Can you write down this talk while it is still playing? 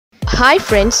Hi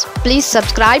friends, please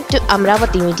subscribe to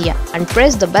Amravati Media and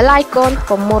press the bell icon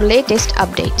for more latest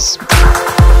updates.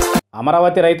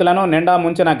 Amaravati రైతులను నిండా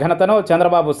ముంచిన ఘనతను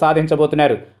చంద్రబాబు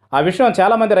సాధించబోతున్నారు. ఆ విషయం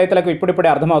చాలా మంది రైతులకు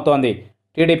ఇప్పుడిప్పుడే అర్థమవుతోంది.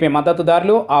 టీడీపీ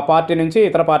మద్దతుదారులు, ఆ పార్టీ నుంచి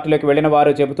ఇతర పార్టీలకు వెళ్లిన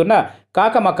వారు చెబుతున్న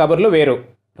కాకమ్మ కబుర్లు వేరు.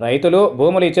 రైతులు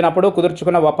భూములు ఇచ్చినప్పుడు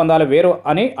కుదుర్చుకున్న ఒప్పందాలు వేరు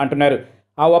అని అంటున్నారు.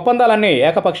 ఆ ఒప్పందాలన్నీ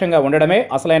ఏకపక్షంగా ఉండడమే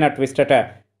అసలైన ట్విస్ట్ అట.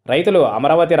 రైతులు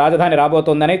అమరావతి రాజధాని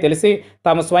రాబోతోందని తెలిసి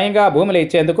తాము స్వయంగా భూములు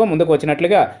ఇచ్చేందుకు ముందుకు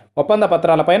వచ్చినట్లుగా ఒప్పంద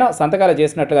పత్రాలపైన సంతకాలు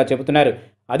చేసినట్లుగా చెబుతున్నారు.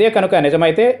 అదే కనుక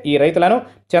నిజమైతే ఈ రైతులను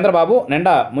చంద్రబాబు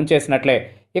నిండా ముంచేసినట్లే.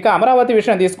 ఇక అమరావతి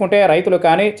విషయం తీసుకుంటే రైతులు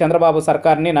కానీ చంద్రబాబు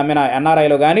సర్కార్ని నమ్మిన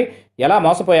ఎన్ఆర్ఐలు కానీ ఎలా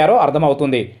మోసపోయారో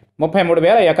అర్థమవుతుంది.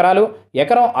 33,000 ఎకరాలు,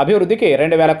 ఎకరం అభివృద్ధికి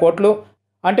 2,000 కోట్లు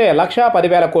అంటే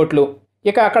 1,10,000 కోట్లు.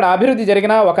 ఇక అక్కడ అభివృద్ధి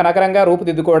జరిగిన ఒక నగరంగా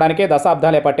రూపుదిద్దుకోవడానికే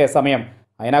దశాబ్దాలే పట్టే సమయం.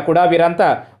 అయినా కూడా వీరంతా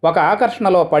ఒక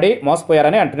ఆకర్షణలో పడి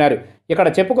మోసపోయారని అంటున్నారు. ఇక్కడ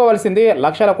చెప్పుకోవాల్సింది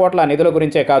లక్షల కోట్ల నిధుల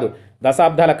గురించే కాదు,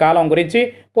 దశాబ్దాల కాలం గురించి.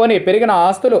 పోనీ పెరిగిన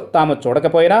ఆస్తులు తాము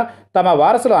చూడకపోయినా తమ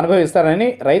వారసులు అనుభవిస్తారని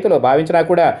రైతులు భావించినా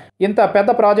కూడా ఇంత పెద్ద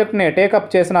ప్రాజెక్టుని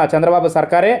టేకప్ చేసిన చంద్రబాబు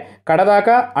సర్కారే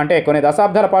కడదాకా అంటే కొన్ని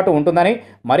దశాబ్దాల పాటు ఉంటుందని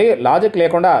మరీ లాజిక్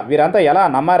లేకుండా వీరంతా ఎలా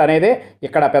నమ్మారనేదే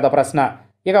ఇక్కడ పెద్ద ప్రశ్న.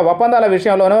 ఇక ఒప్పందాల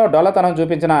విషయంలోనూ డొల్లతనం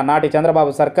చూపించిన నాటి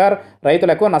చంద్రబాబు సర్కార్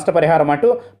రైతులకు నష్టపరిహారం అంటూ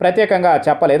ప్రత్యేకంగా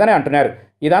చెప్పలేదని అంటున్నారు.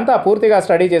 ఇదంతా పూర్తిగా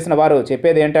స్టడీ చేసిన వారు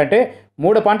చెప్పేది ఏంటంటే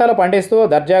 3 పంటలు పండిస్తూ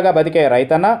దర్జాగా బతికే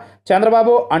రైతన్న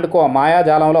చంద్రబాబు అండుకో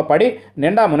మాయాజాలంలో పడి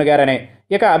నిండా మునిగారని.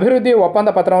 ఇక అభివృద్ధి ఒప్పంద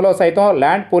పత్రంలో సైతం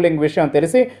ల్యాండ్ పూలింగ్ విషయం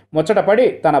తెలిసి ముచ్చటపడి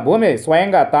తన భూమి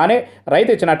స్వయంగా తానే రైతు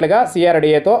ఇచ్చినట్లుగా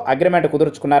సిఆర్డీఏతో అగ్రిమెంట్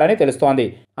కుదుర్చుకున్నారని తెలుస్తోంది.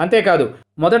 అంతేకాదు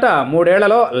మొదట 3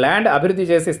 ఏళ్లలో ల్యాండ్ అభివృద్ధి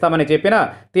చేసి ఇస్తామని చెప్పిన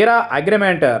తీరా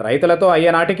అగ్రిమెంట్ రైతులతో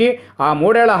అయ్యే నాటికి ఆ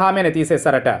 3 ఏళ్ల హామీని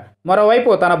తీసేశారట.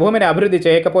 మరోవైపు తన భూమిని అభివృద్ధి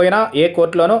చేయకపోయినా ఏ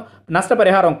కోర్టులోనూ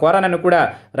నష్టపరిహారం కోరనని కూడా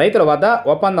రైతుల వద్ద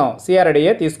ఒప్పందం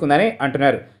సిఆర్డీఏ తీసుకుందని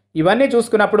అంటున్నారు. ఇవన్నీ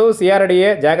చూసుకున్నప్పుడు సిఆర్డీఏ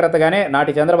జాగ్రత్తగానే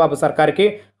నాటి చంద్రబాబు సర్కార్కి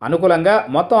అనుకూలంగా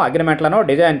మొత్తం అగ్రిమెంట్లను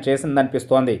డిజైన్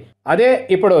చేసిందనిపిస్తోంది. అదే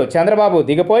ఇప్పుడు చంద్రబాబు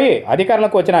దిగిపోయి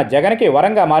అధికారంలోకి వచ్చిన జగన్కి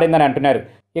వరంగా మారిందని అంటున్నారు.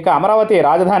 ఇక అమరావతి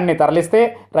రాజధానిని తరలిస్తే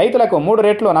రైతులకు 3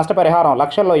 రెట్లు నష్టపరిహారం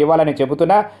లక్షల్లో ఇవ్వాలని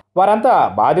చెబుతున్నా వారంతా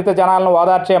బాధిత జనాలను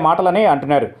ఓదార్చే మాటలని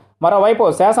అంటున్నారు. మరోవైపు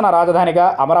శాసన రాజధానిగా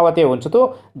అమరావతి ఉంచుతూ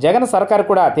జగన్ సర్కార్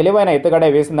కూడా తెలివైన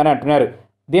ఎత్తుగడే వేసిందని అంటున్నారు.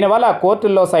 దీనివల్ల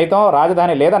కోర్టుల్లో సైతం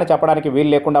రాజధాని లేదని చెప్పడానికి వీలు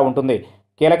లేకుండా ఉంటుంది.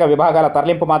 కీలక విభాగాల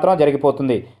తరలింపు మాత్రం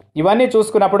జరిగిపోతుంది. ఇవన్నీ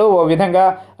చూసుకున్నప్పుడు ఓ విధంగా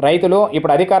రైతులు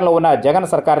ఇప్పుడు అధికారంలో ఉన్న జగన్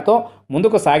సర్కారుతో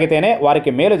ముందుకు సాగితేనే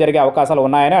వారికి మేలు జరిగే అవకాశాలు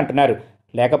ఉన్నాయని అంటున్నారు.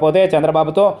 లేకపోతే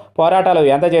చంద్రబాబుతో పోరాటాలు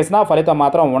ఎంత చేసినా ఫలితం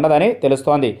మాత్రం ఉండదని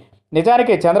తెలుస్తోంది.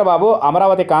 నిజానికి చంద్రబాబు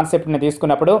అమరావతి కాన్సెప్ట్ని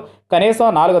తీసుకున్నప్పుడు కనీసం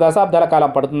 4 దశాబ్దాల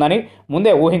కాలం పడుతుందని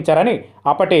ముందే ఊహించారని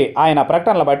అప్పటి ఆయన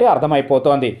ప్రకటనలు బట్టి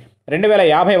అర్థమైపోతోంది.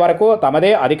 2050 వరకు తమదే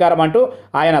అధికారం అంటూ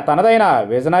ఆయన తనదైన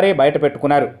విజనరీ బయట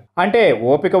పెట్టుకున్నారు. అంటే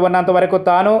ఓపిక ఉన్నంత వరకు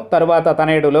తాను, తరువాత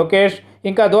తనయుడు లోకేష్,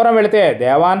 ఇంకా దూరం వెళితే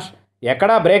దేవాంశ్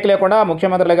ఎక్కడా బ్రేక్ లేకుండా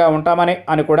ముఖ్యమంత్రులుగా ఉంటామని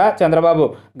అని కూడా చంద్రబాబు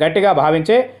గట్టిగా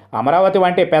భావించే అమరావతి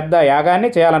వంటి పెద్ద యాగాన్ని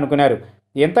చేయాలనుకున్నారు.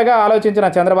 ఇంతగా ఆలోచించిన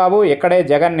చంద్రబాబు ఇక్కడే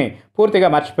జగన్ని పూర్తిగా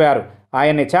మర్చిపోయారు.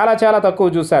 ఆయన్ని చాలా చాలా తక్కువ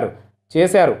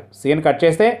చేశారు. సీన్ కట్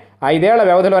చేస్తే 5 ఏళ్ల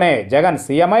వ్యవధిలోనే జగన్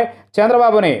సీఎంఐ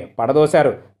చంద్రబాబుని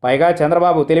పడదోశారు. పైగా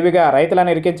చంద్రబాబు తెలివిగా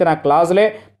రైతులను ఇరికించిన క్లాజులే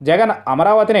జగన్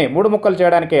అమరావతిని 3 ముక్కలు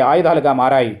చేయడానికి ఆయుధాలుగా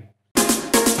మారాయి.